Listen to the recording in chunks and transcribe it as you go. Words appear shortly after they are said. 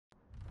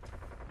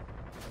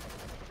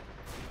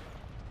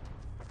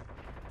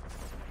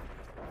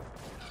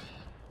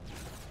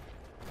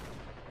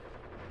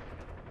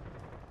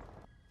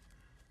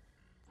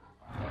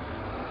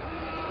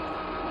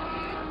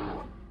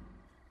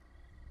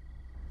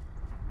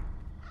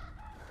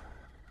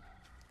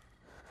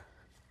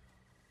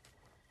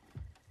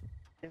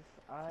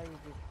I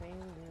just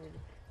fingered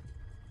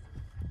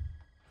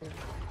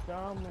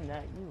someone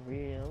that you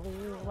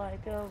really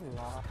like a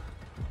lot.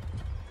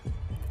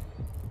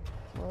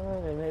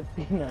 Wouldn't it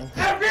be nice?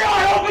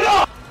 FBI, open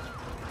up!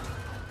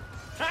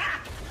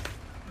 Ha!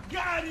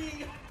 Got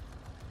him!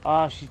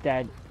 Oh, she's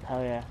dead.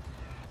 Hell yeah.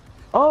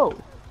 Oh!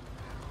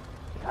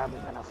 I'm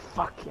gonna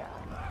fuck ya.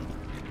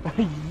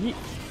 Yeet.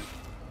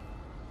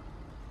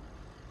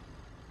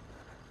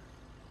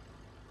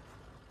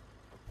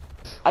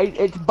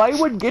 It's buy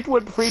one get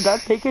one free,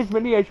 not take as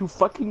many as you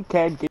fucking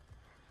can get.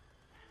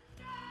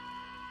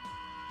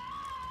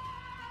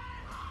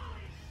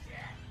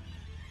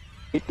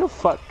 Get the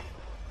fuck.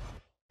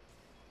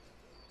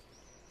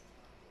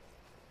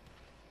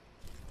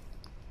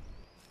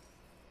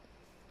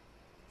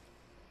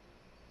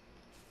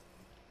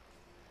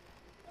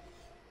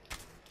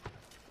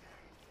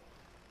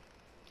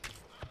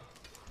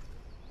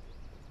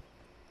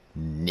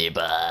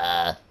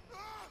 Nibba.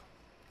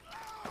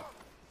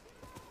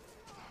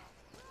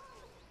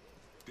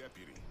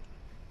 Deputy,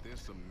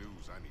 there's some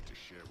news I need to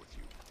share with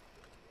you.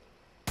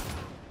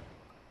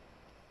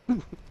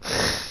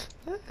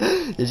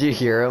 Did you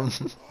hear him?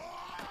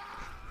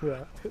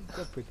 Yeah,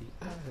 deputy,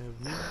 I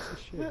have news to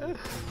share with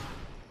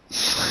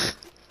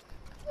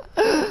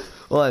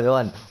Hold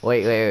on.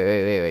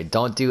 Wait.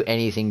 Don't do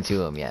anything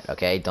to him yet,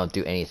 okay? Don't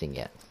do anything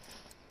yet.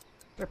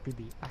 you.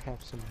 Deputy, I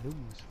have some news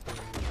for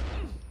you.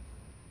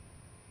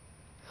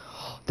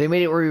 They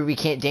made it where we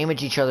can't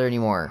damage each other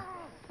anymore.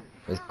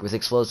 With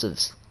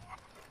explosives.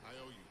 I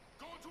owe you.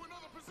 Go into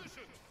another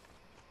position!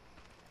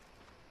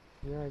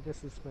 Yeah, I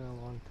guess it's been a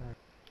long time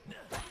to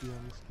be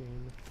on this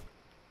game.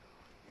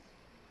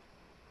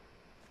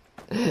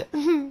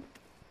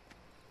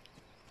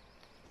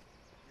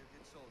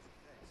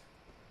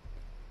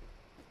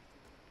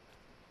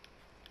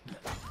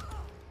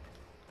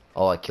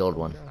 Oh, I killed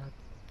one. God.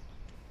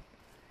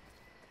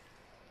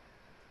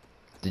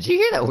 Did you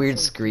hear that weird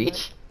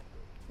screech?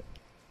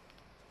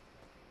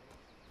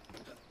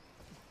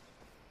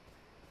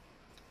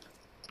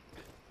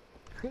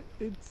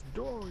 It's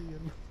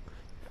Dorian.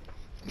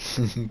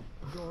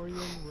 Dorian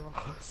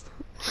Ross.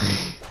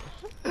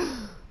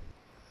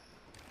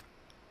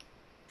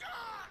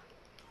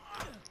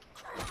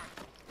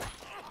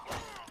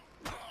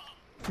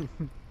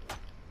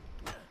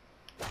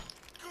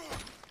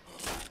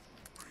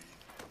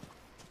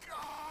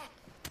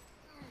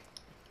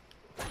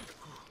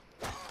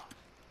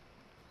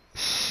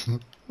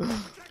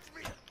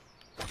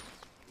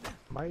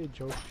 Am I a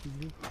joke to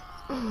you?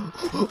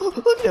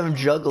 Look at him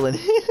juggling.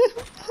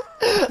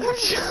 I'm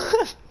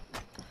juggling.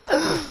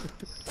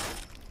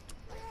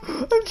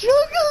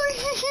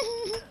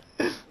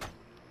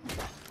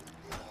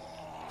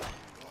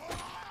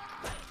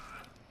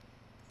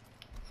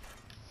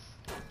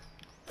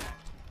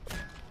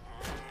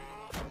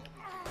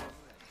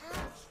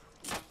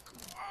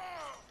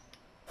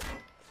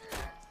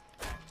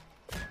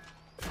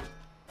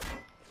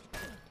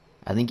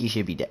 I think you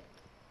should be dead.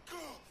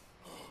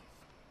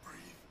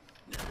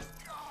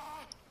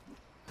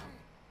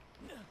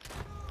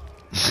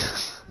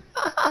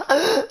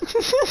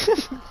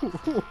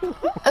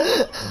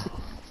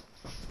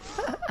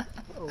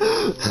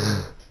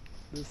 Oh,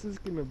 this is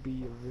gonna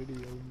be a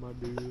video, my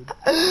dude.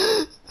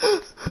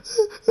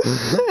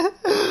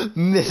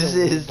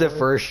 Misses the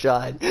first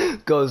shot.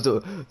 Goes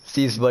to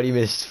Steve's buddy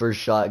misses first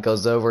shot.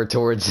 Goes over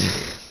towards.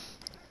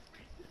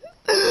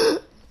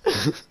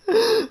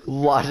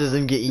 Watches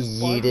him get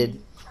yeeted.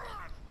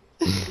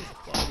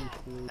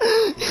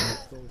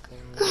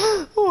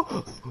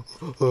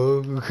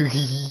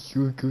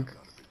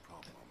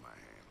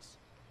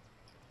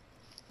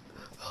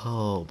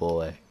 Oh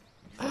boy.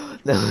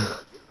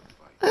 That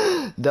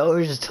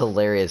was just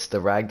hilarious. The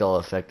ragdoll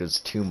effect was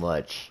too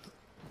much.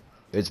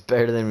 It's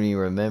better than we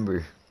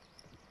remember.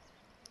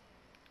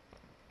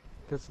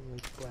 Doesn't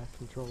like black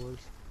controllers.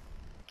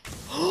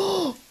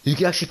 You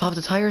can actually pop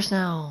the tires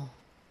now.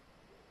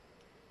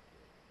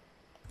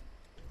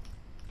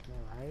 Can I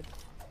ride?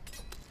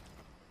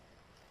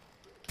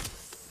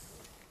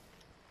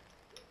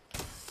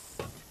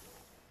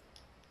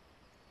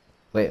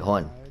 Wait, hold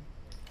on. Ride?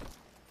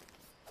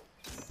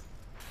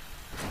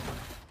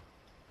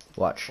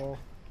 Watch. Oh,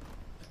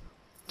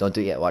 Don't do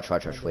it yet. Watch.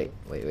 Wait.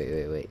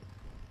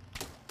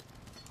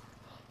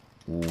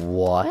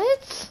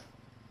 What?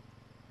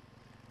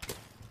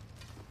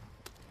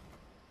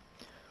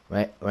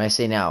 Right. When I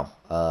say now,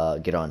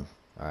 get on.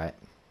 All right.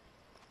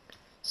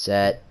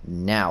 Set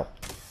now.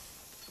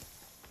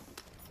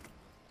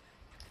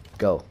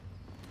 Go.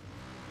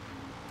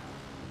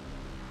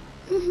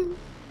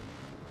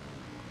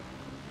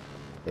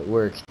 It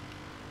worked.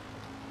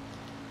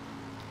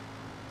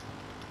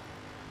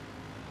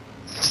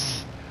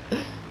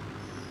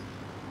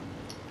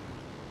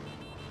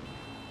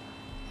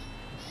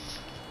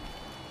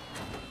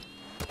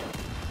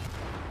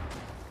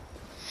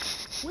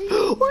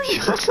 Where'd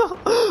you go?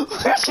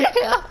 Where'd you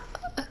go?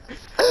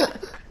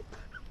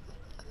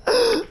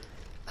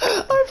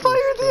 I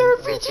fired the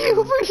RPG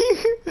over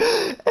here.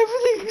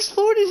 Everything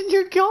exploded and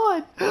you're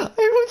gone. I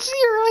don't see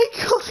your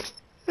icon.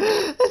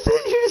 And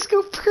then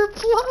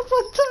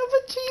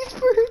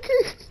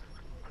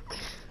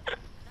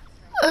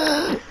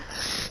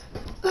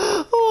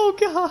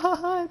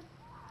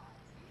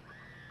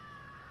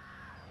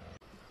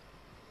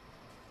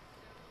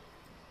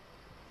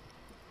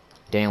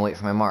Daniel, wait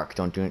for my mark.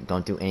 Don't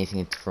do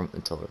anything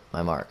until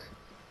my mark.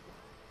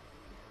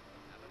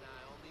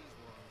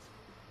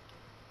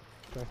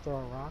 Should I throw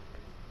a rock?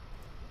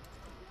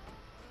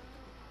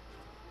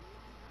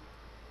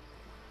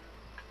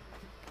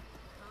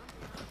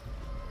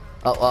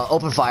 Oh,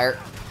 open fire.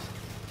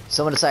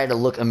 Someone decided to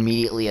look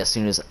immediately as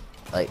soon as,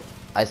 like,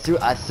 I threw,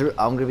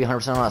 I'm gonna be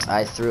 100% honest,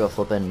 I threw a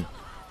flippin'...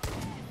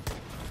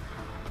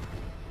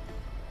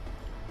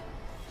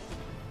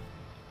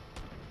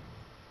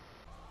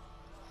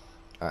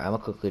 Alright, I'm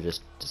gonna quickly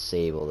just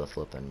disable the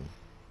flippin'...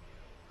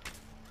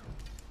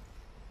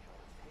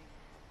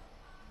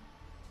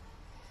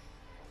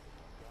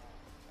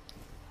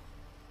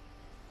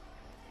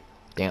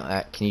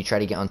 Damn, can you try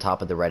to get on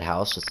top of the red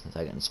house just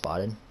without getting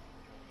spotted?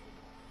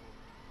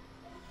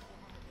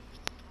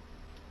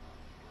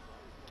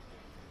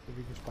 If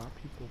you can spot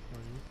people for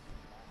me.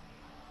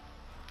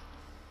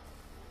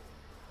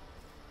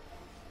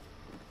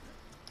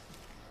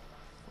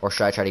 Or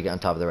should I try to get on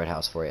top of the red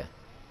house for you?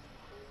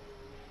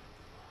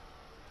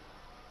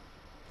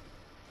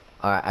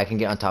 Alright, I can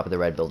get on top of the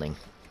red building.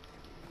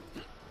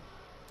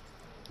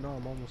 No,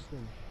 I'm almost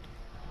in.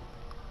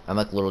 I'm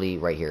like literally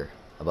right here,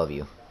 above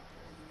you.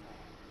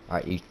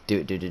 Alright, you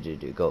do.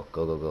 Go.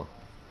 I'm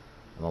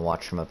gonna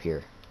watch from up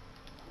here.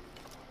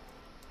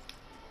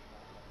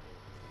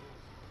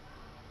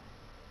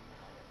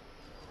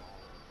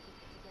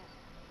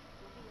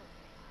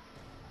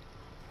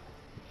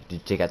 Did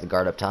you take out the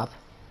guard up top?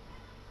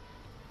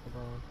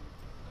 Hold on.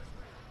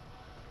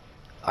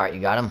 Alright,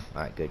 you got him?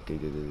 Alright, good.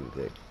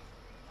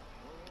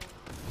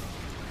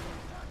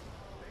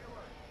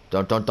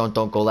 Don't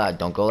go loud.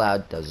 Don't go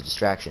loud. That was a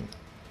distraction.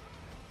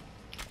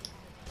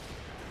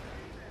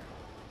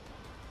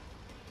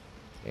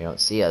 You don't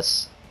see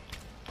us.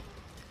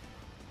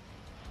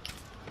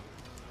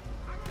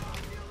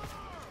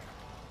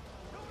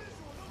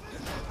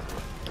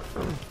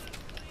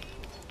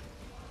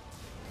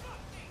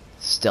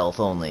 Stealth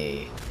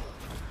only.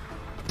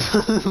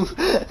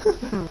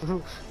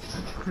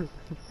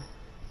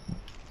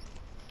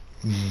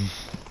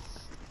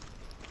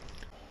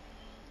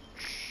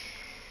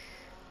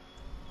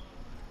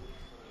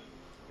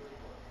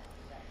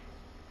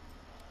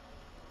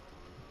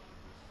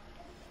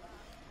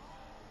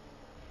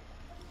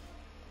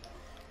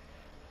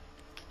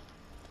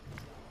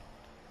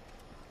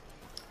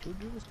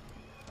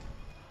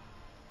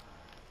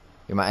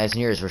 You're my eyes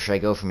and ears. Where should I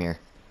go from here?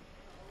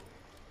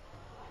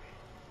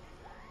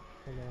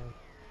 Hold on.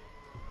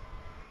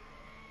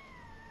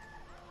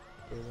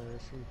 Okay,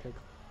 there's some pick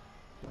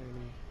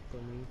planning for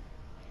me.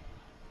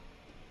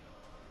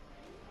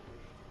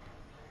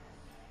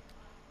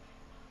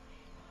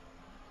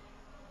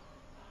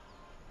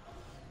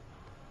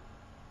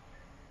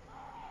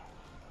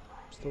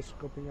 Still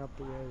scoping out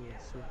the area,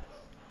 see.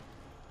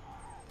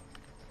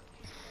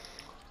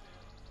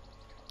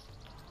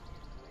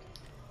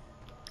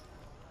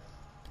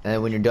 And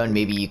then when you're done,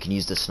 maybe you can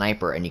use the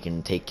sniper and you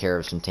can take care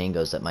of some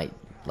tangos that might,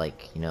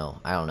 like, you know,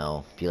 I don't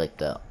know, be like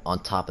the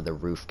on top of the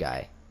roof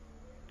guy.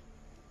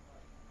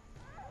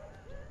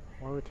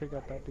 Why would we take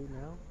out that dude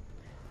now?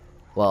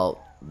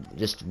 Well,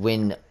 just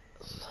win.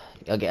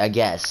 Okay, I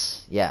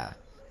guess. Yeah.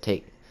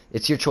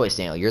 It's your choice,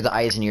 Daniel. You're the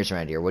eyes and ears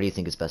around here. What do you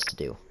think is best to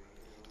do?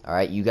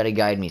 Alright, you gotta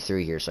guide me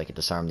through here so I can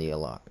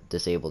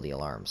disable the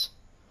alarms.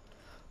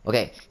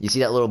 Okay, you see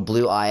that little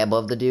blue eye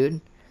above the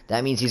dude?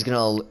 That means he's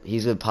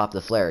gonna pop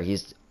the flare.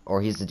 He's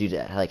the dude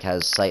that like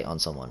has sight on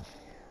someone.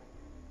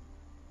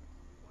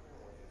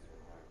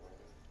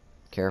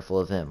 Careful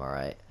of him,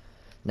 alright.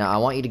 Now I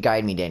want you to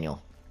guide me,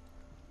 Daniel.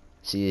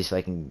 See if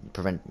I can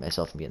prevent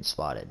myself from getting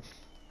spotted.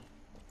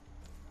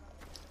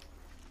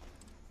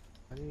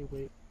 I need to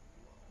wait,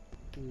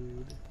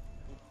 dude.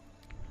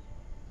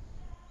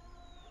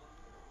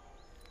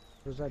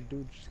 There's that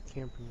dude just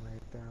camping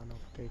right there. I don't know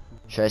if taking him.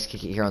 Should I just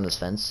kick it here on this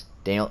fence?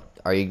 Daniel,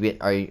 are you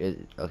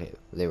okay,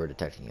 they were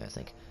detecting you, I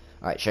think.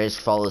 Alright, should I just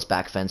follow this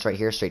back fence right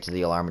here, straight to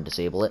the alarm and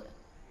disable it?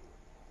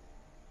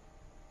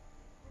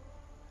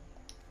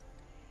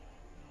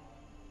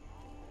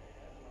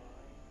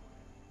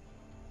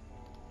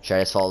 Should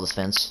I just follow this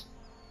fence?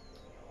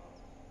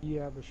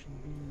 Yeah, there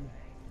should be...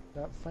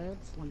 That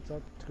fence leads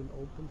up to an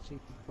open, so you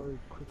can very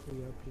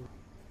quickly up here.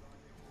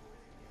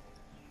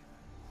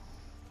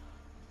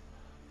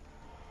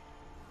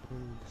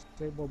 And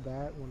disable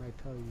that when I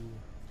tell you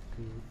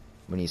to.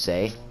 When you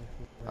say?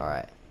 Right.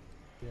 Alright.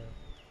 Yeah.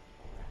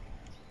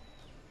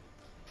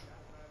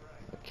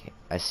 Okay.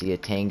 I see a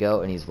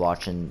tango and he's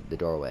watching the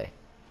doorway.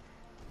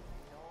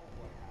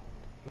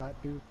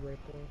 That dude right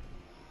there?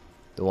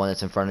 The one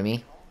that's in front of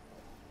me?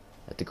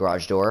 At the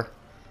garage door?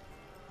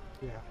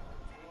 Yeah.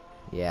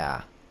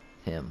 Yeah.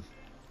 Him.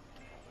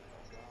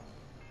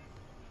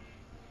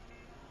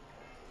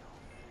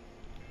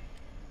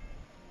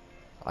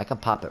 I can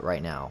pop it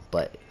right now,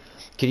 but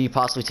could you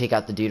possibly take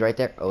out the dude right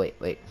there? Oh wait.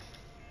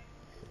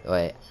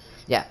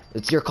 Yeah,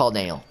 it's your call,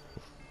 Daniel.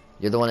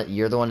 You're the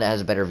one that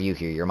has a better view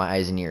here. You're my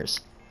eyes and ears.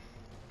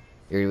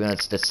 You're the one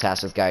that's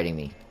tasked with guiding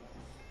me.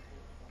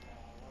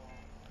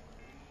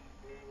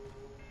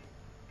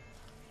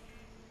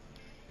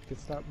 can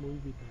stop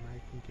moving and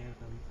I can get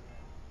him.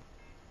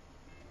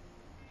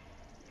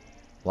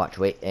 Watch,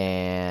 wait,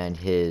 and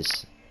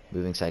his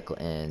moving cycle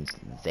ends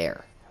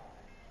there.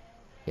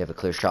 You have a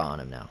clear shot on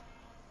him now.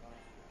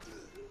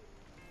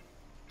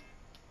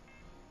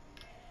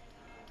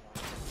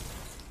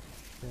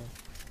 Yeah.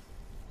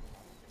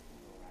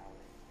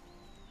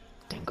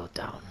 Tango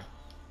down.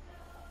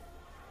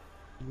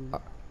 You,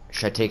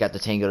 Should I take out the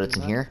tango that's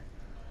in here?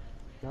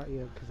 not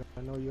yet, because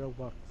I know your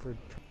luck for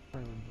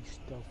trying to be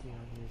stealthy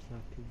on here is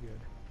not too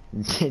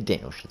good.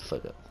 Daniel, shut the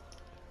fuck up.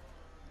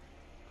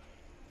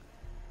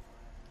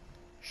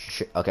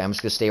 Okay, I'm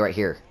just gonna stay right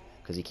here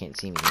because he can't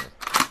see me here.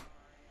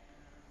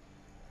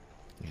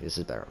 This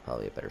is better,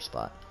 probably a better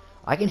spot.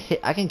 I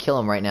can kill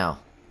him right now.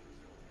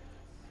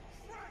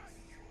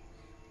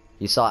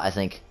 You saw it, I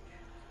think.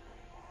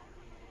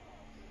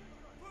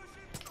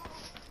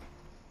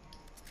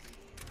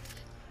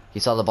 He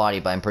saw the body,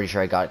 but I'm pretty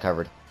sure I got it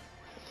covered.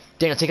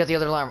 Daniel, take out the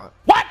other alarm.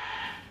 What?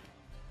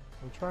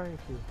 I'm trying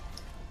to.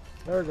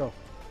 There we go.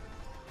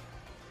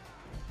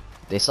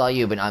 They saw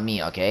you, but not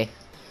me, okay?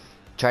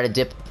 Try to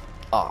dip.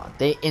 Oh,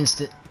 they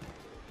instant.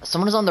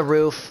 Someone is on the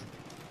roof.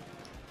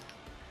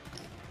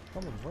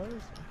 Come on, where is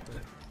it?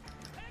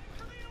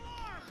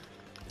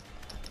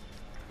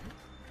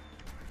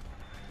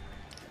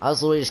 I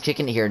was literally just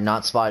kicking it here,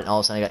 not spotted, and all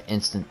of a sudden I got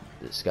instant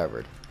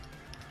discovered.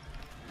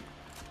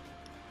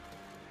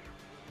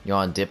 You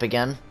want to dip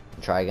again?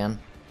 Try again?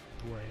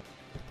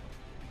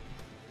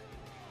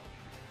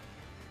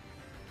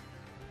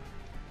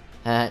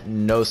 Wait.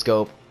 No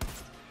scope.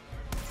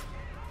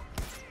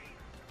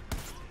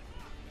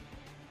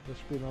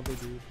 Must be another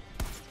dude.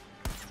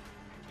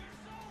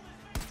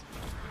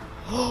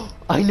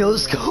 I no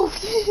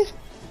scoped it.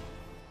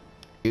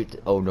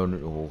 Dude, oh no.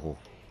 Oh.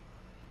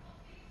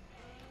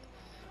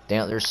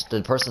 Damn, there's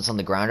the person that's on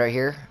the ground right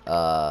here.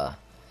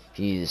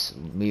 He's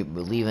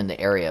leaving the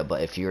area,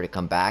 but if you were to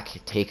come back,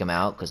 take him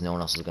out because no one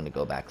else is gonna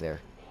go back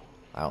there.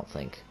 I don't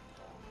think.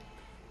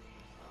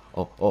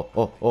 Oh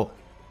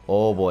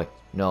boy.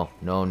 No.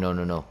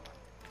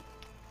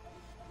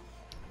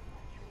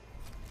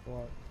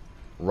 What?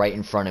 Right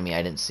in front of me,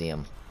 I didn't see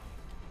him.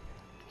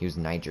 He was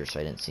Niger, so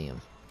I didn't see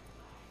him.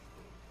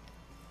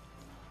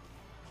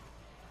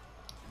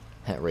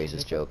 That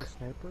raises joke.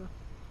 Sniper?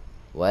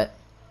 What?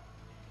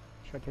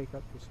 Should I take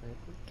out the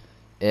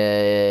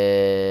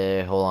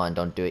sniper? Hold on,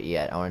 don't do it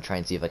yet. I want to try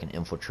and see if I can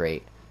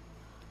infiltrate,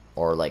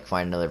 or like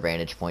find another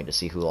vantage point to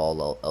see who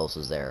all else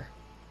is there.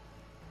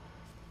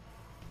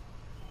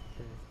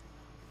 Okay.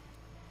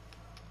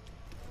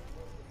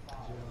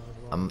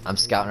 I'm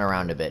scouting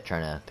around a bit,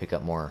 trying to pick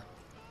up more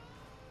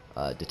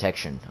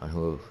detection on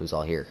who's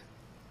all here.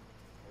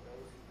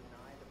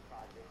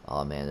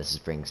 Oh man, this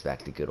brings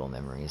back the good old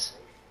memories.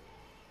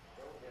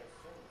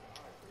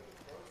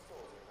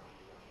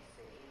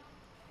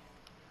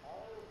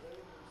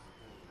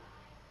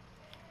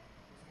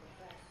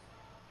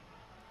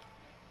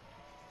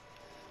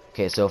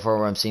 Okay, so far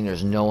what I'm seeing,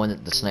 there's no one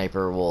that the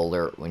sniper will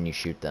alert when you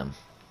shoot them.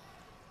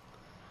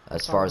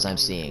 As far as I'm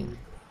seeing.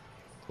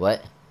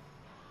 What?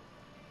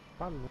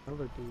 Found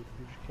another dude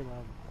who just came out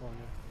of the corner.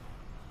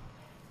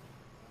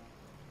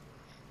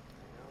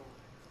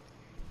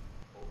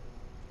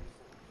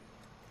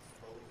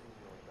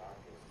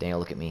 Daniel,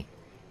 look at me.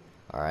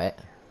 Alright.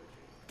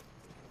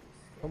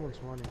 Someone's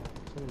running.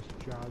 Someone's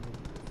jogging.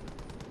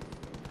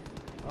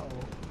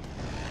 Uh-oh.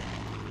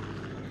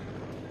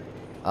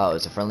 Oh,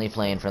 it's a friendly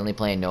plane.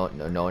 No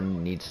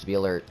one needs to be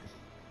alert.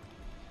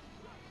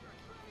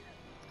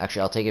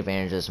 Actually, I'll take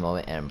advantage of this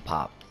moment and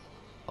pop.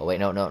 Oh wait,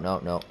 no.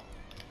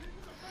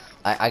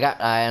 I got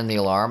an eye on the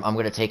alarm. I'm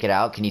gonna take it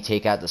out. Can you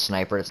take out the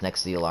sniper that's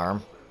next to the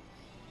alarm?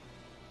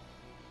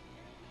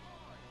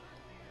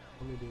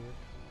 Let me do it.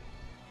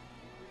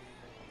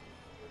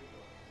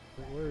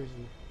 Where is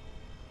he?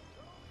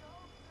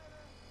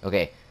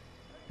 Okay.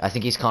 I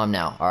think he's calm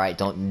now. Alright,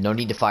 no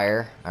need to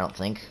fire, I don't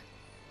think.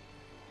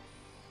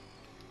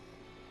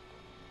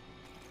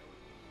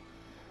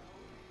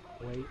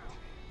 Wait.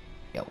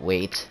 Yeah,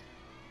 wait.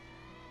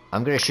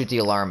 I'm gonna shoot the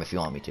alarm if you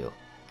want me to.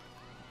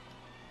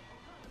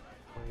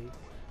 Wait.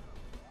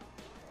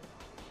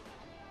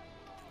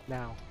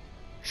 Now.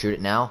 Shoot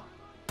it now?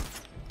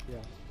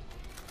 Yes.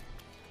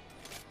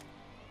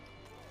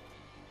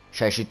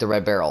 Should I shoot the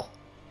red barrel?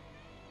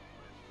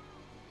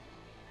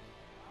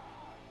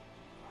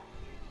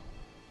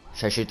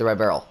 Should I shoot the red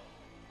barrel?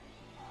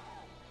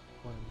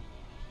 When?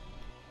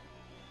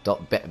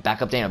 Don't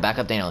back up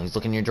Daniel. He's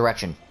looking in your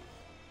direction.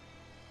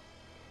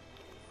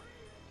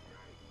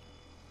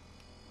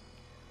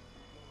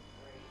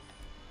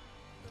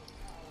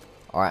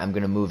 Alright, I'm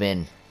gonna move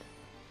in.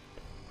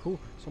 Whew,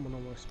 someone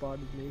almost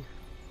spotted me.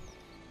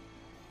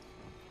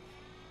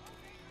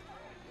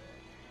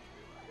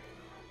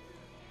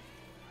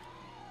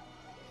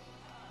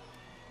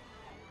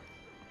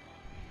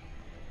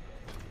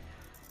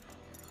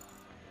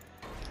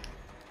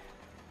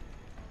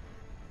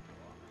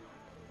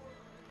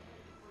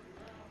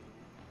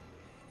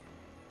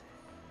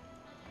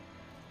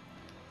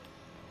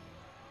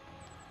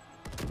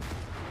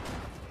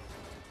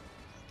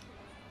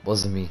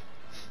 Wasn't me.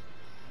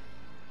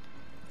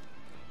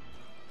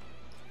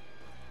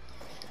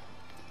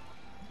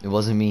 It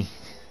wasn't me.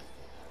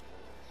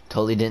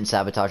 Totally didn't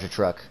sabotage a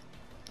truck.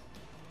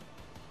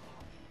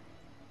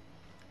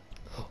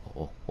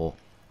 Oh, oh.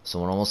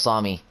 Someone almost saw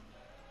me.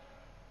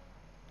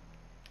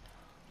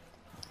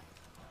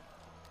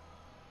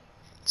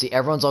 See,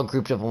 everyone's all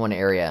grouped up in one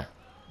area.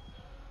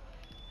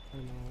 I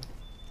know.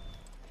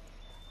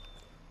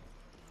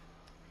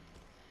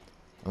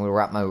 I'm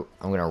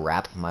gonna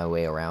wrap my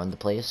way around the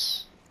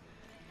place.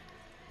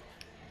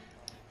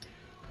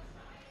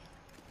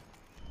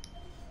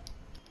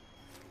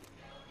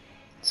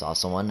 Saw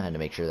someone, had to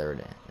make sure they were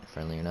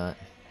friendly or not.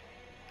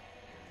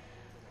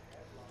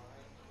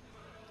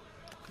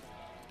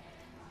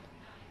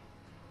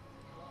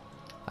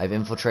 I've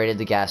infiltrated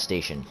the gas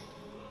station.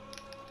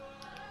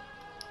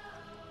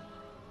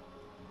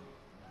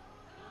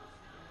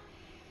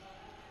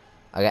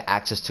 I got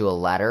access to a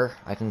ladder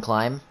I can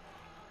climb.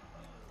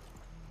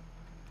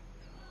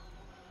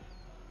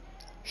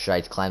 Should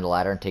I climb the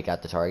ladder and take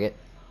out the target?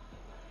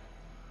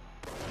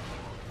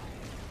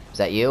 Is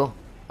that you?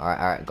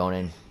 Alright, going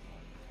in.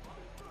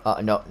 Oh,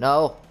 no,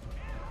 no!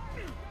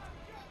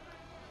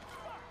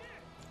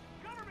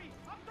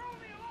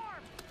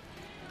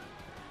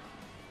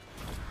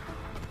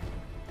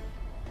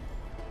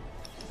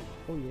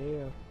 Oh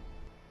yeah.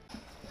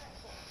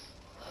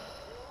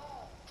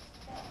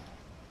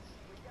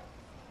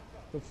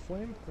 The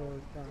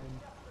flamethrower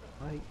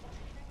might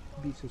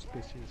be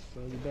suspicious,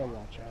 so you better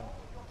watch out.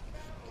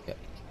 Yep.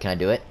 Can I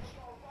do it?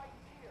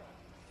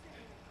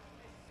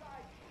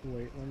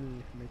 Wait, let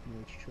me make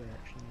an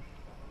extraction.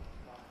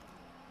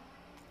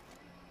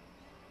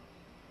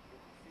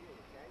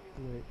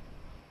 Wait.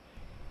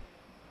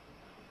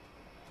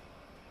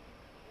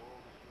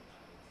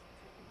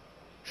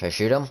 Should I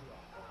shoot him?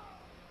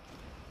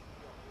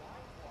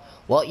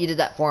 Well, you did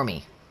that for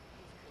me.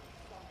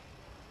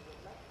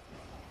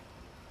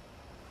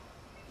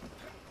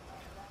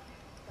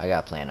 I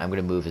got a plan. I'm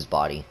gonna move his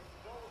body.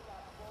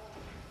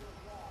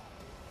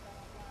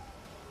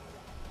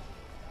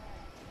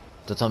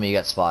 Don't tell me you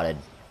got spotted.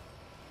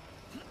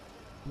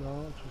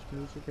 No, it's just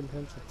music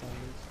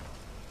intensifiers.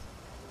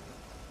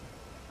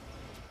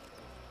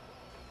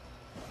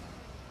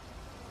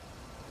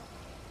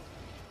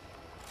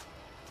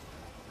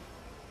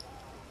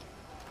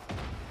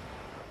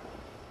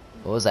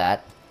 What was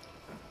that?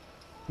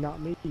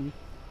 Not me.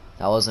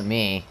 That wasn't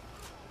me.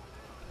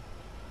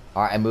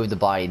 Alright, I moved the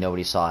body.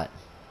 Nobody saw it.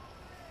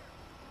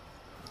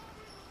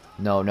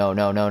 No, no,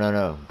 no, no, no,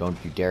 no. Don't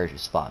you dare to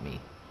spot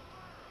me.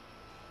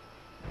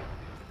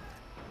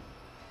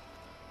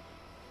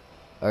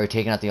 Are you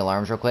taking out the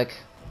alarms real quick?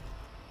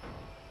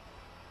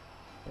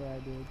 Yeah, I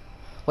did.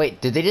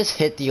 Wait, did they just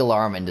hit the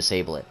alarm and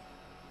disable it?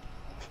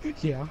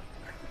 Yeah.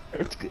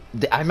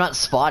 I'm not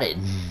spotted.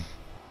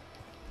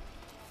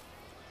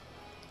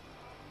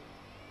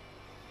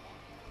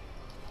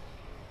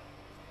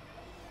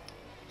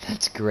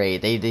 That's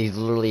great. They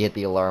literally hit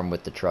the alarm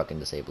with the truck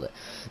and disabled it.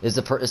 Is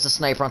the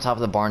sniper on top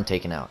of the barn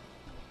taken out?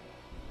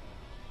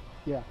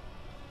 Yeah.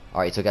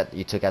 All right,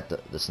 you took out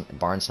the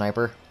barn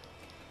sniper.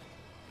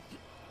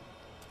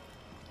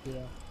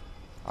 Yeah.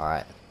 All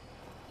right.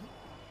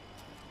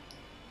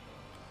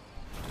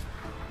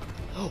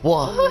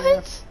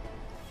 What?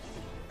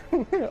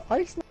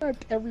 I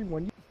sniped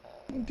everyone. You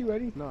didn't do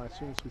anything. No, as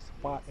soon as we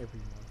spot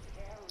everyone.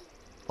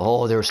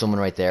 Oh, there was someone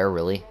right there.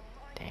 Really?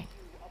 Dang.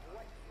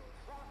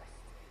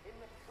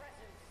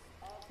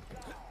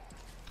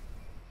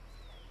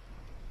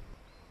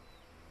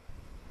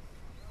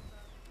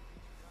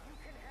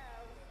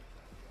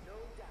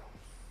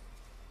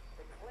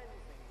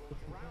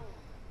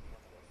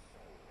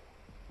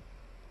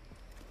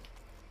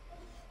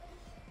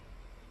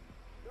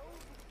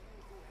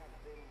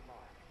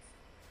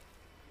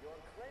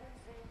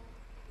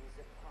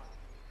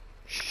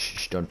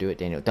 Shh, don't do it,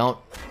 Daniel. Don't.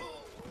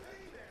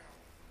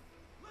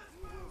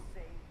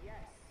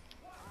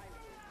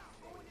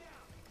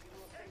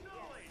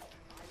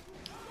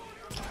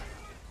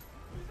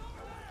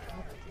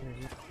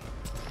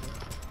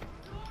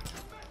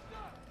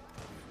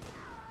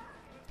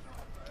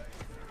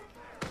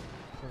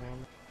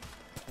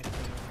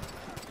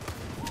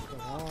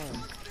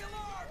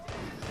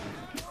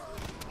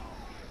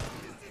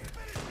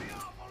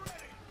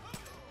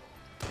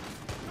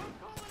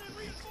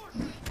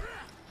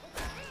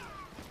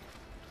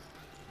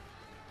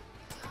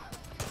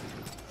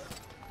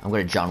 I'm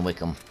gonna John Wick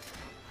him.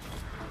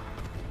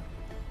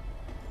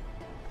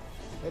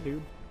 Hey,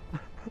 dude.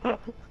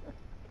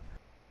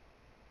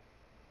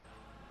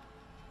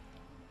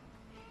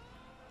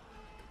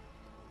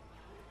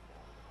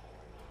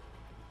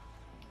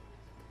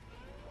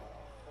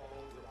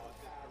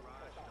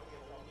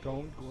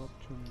 Don't go up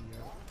to me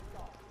yet.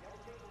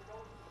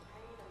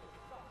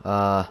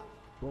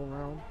 Go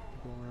around.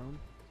 Go around.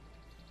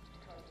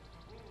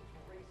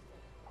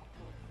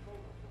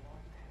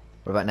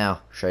 What about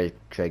now? Should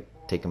I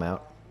take him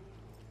out?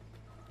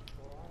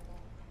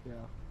 Yeah.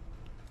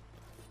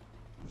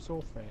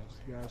 So fast.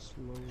 You gotta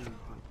slowly go through.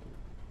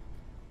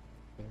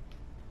 Okay.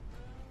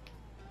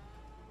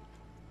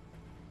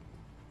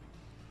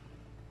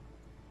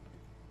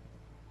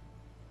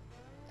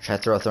 Should I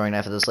throw a throwing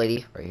knife at this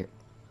lady? Right here.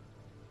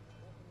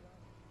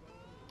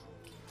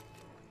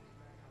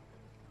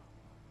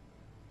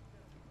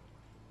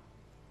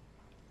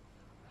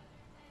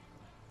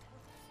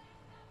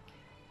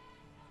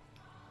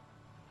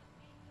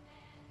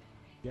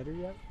 Get her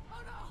yet?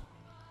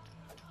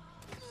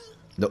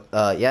 No,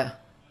 yeah.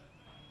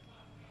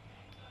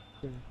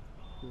 Good.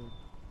 Good.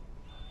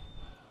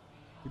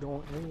 We don't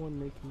want anyone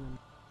making them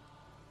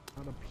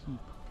not a peep.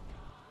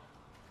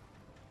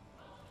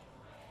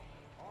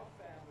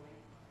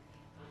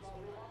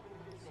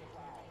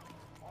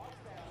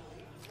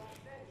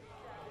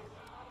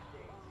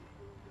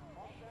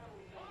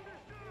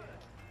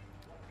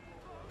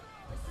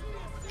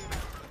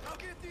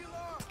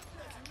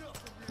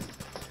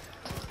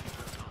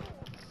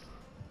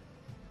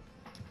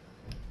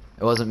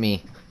 It wasn't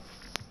me.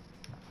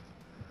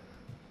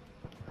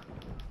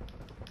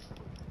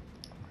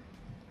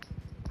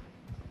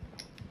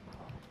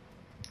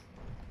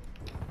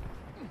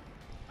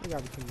 I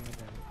gotta kill my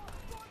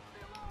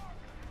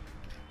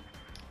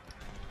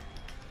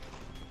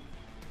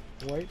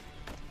dad. Wait.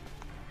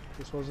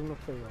 This wasn't a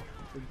fail.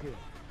 We're good.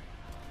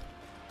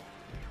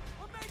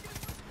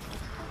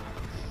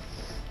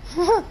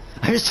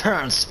 I just turn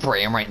around and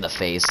spray him right in the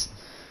face.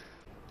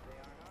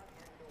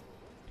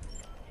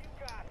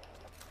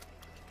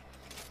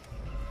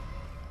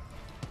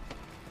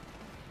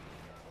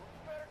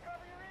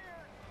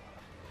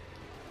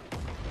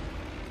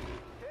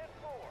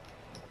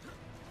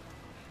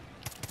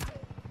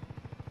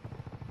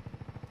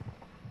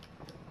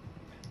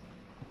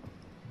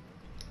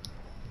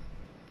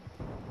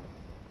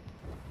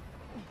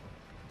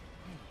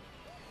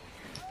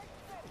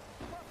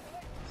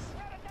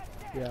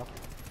 Yeah.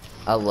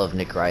 I love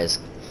Nick Rye's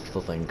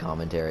flipping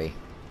commentary.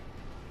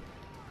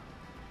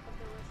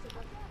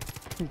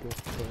 Go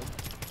for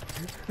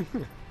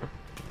it.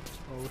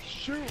 Oh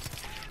shoot!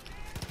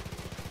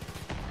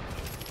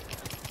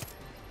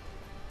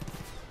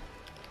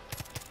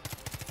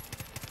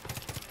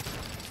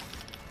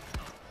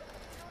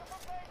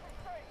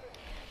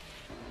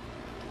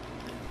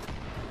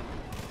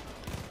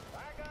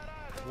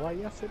 Why,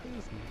 yes, it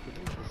is. It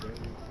is a very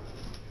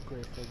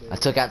grateful day. I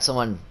took out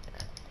someone.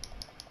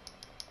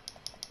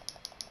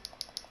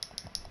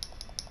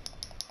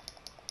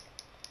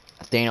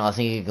 Daniel, I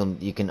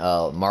think you can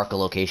mark a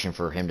location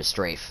for him to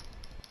strafe.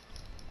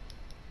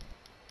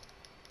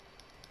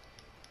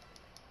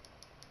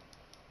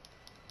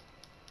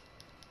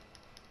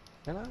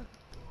 Can I?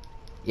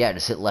 Yeah,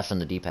 just hit left on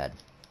the D-pad.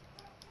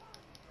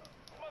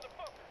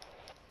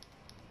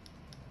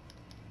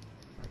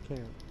 I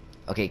can't.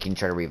 Okay, can you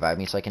try to revive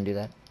me so I can do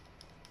that?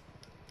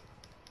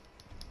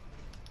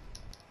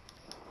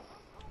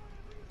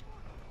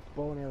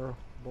 Bow and arrow.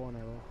 Bow and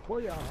arrow. Oh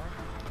yeah.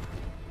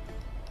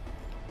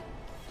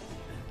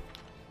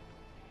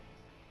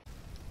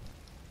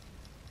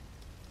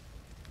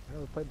 I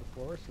never played the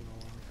forest in a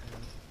long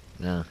time.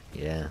 No,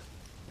 yeah.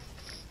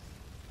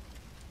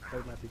 I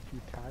might be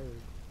too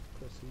tired,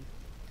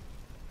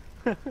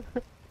 pussy.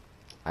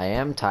 I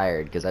am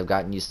tired because I've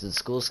gotten used to the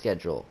school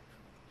schedule.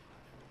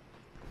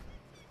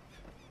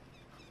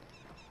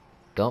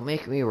 Don't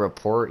make me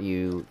report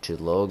you to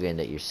Logan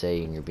that you're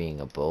saying you're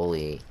being a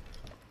bully.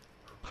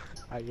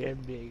 I am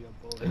being a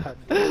bully. I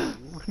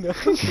know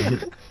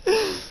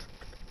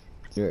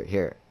you.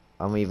 Here.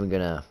 I'm even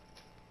gonna...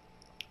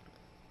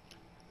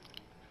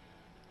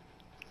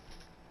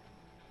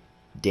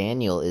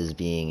 Daniel is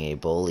being a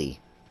bully.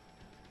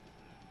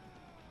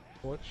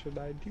 What should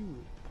I do?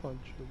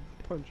 Punch him.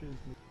 Punches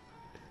me.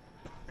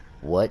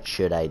 What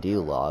should I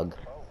do, Log?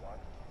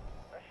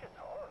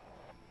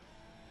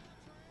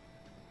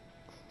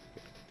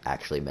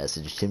 Actually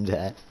messaged him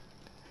that.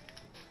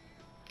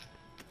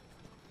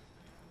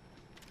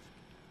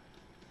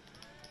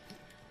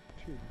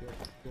 Shoot,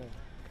 yeah.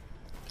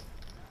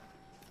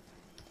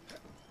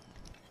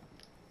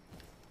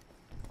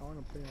 I want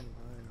to play online.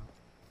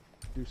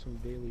 Do some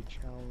daily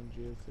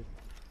challenges,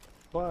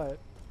 but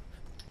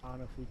I don't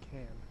know if we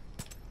can.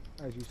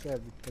 As you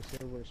said, the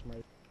servers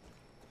might.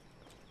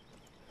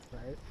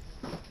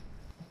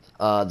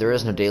 Right? There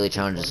is no daily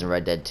challenges in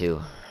Red Dead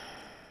 2.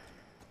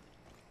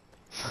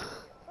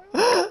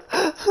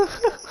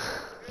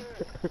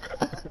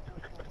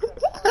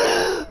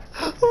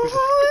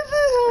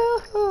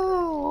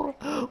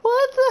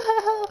 What the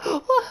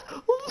hell?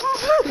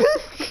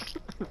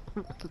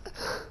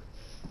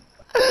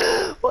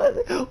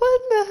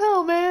 What the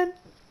hell, man?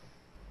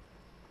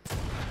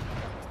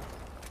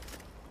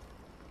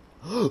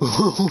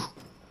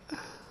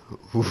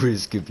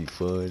 This could be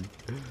fun.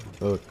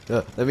 Oh,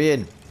 let me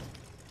in.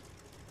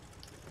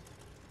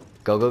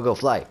 Go,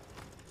 fly.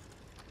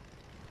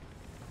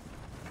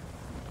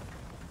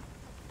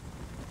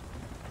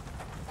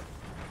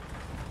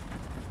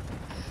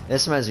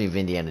 This reminds me of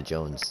Indiana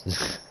Jones.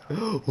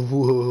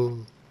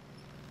 Whoa.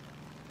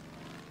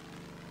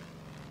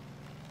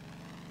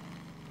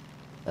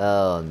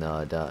 Oh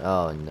no, don't.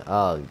 Oh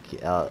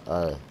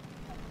no.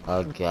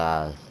 Oh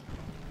god.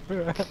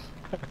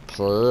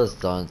 Please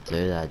don't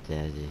do that,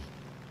 Daddy.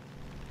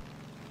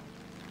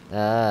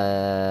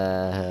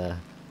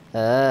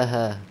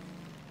 Ah.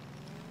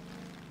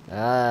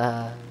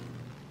 Ah.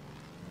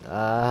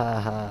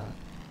 Ah.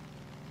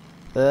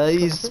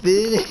 He's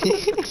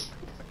spinning.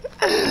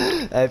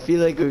 I feel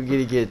like I'm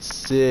gonna get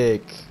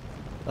sick.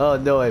 Oh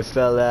no, I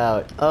fell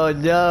out. Oh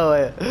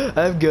no,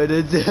 I'm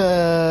gonna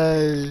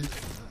die.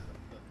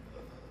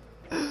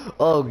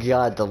 Oh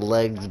god, the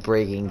legs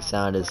breaking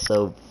sound is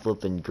so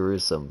flippin'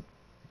 gruesome.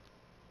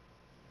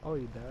 Oh,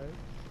 you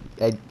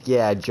died?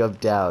 Yeah, I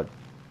jumped out.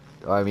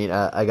 Or I mean,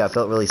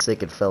 felt really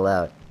sick and fell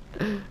out.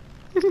 Come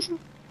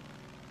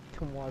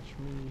watch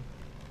me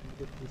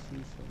get to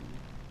see some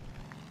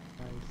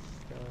nice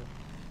stuff.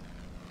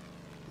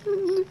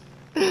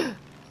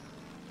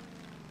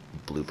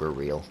 Blooper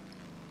reel.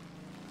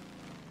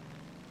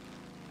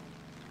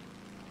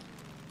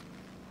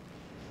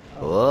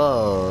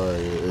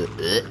 Whoa.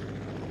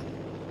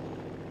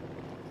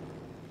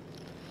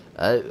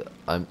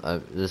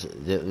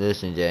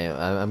 Listen, Daniel,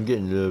 I'm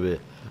getting a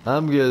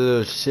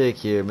little sick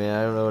here, man.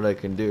 I don't know what I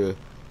can do.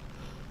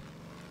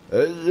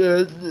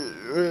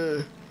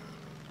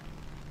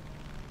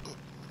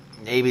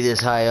 Maybe this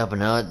high up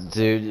and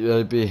altitude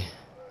would be.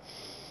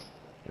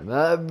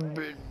 I've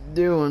been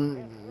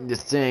doing the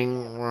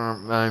thing where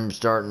I'm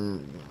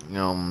starting,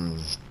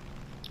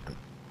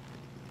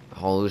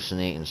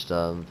 hallucinate and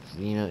stuff.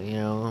 You know.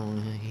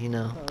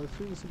 Oh, there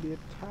seems to be a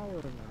tower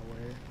in that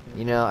way.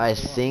 I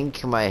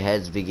think my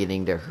head's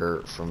beginning to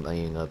hurt from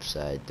being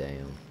upside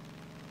down.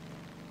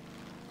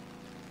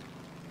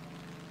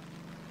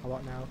 How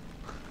about now?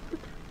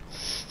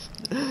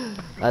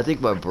 I think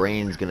my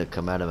brain's gonna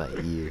come out of my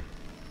ear.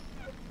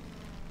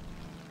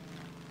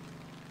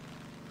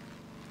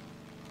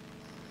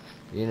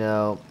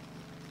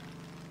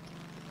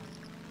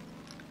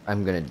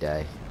 I'm gonna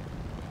die.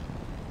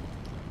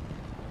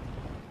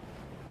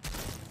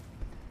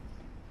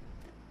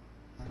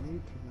 I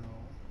need to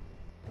know.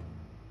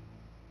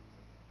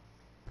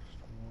 Just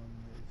one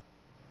is.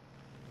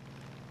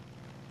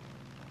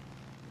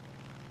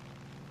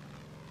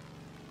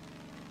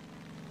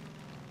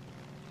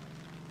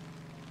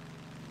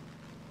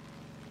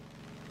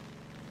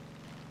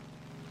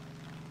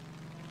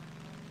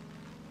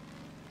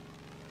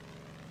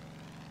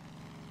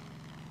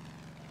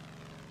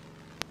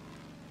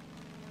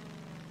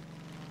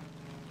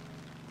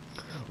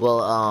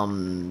 Well,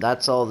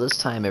 that's all this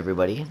time,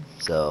 everybody.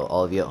 So,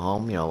 all of you at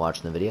home,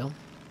 watching the video,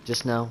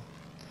 just know,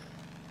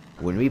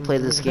 when we play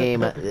this game,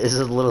 this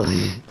is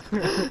literally,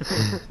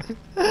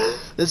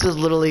 this is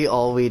literally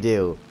all we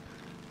do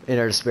in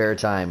our spare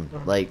time.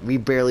 Like, we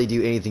barely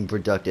do anything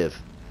productive.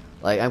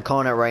 Like, I'm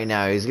calling it right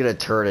now, he's gonna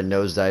turn and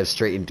nosedive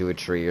straight into a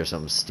tree or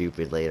something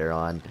stupid later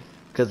on.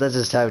 Because that's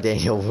just how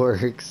Daniel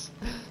works.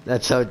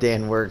 That's how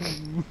Dan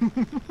works.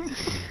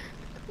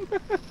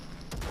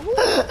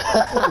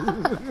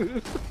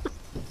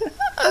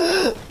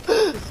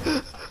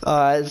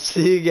 Alright,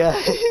 see you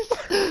guys.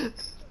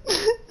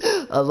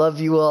 I love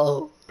you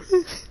all.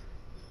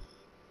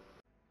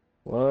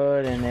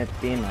 Wouldn't it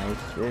be nice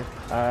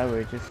if I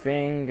were to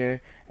finger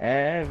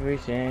every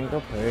single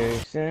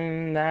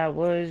person that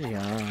was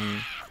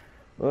young?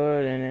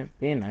 Wouldn't it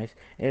be nice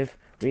if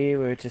we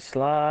were to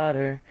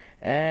slaughter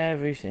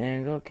every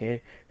single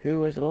kid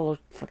who was a little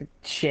fucking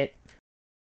shit?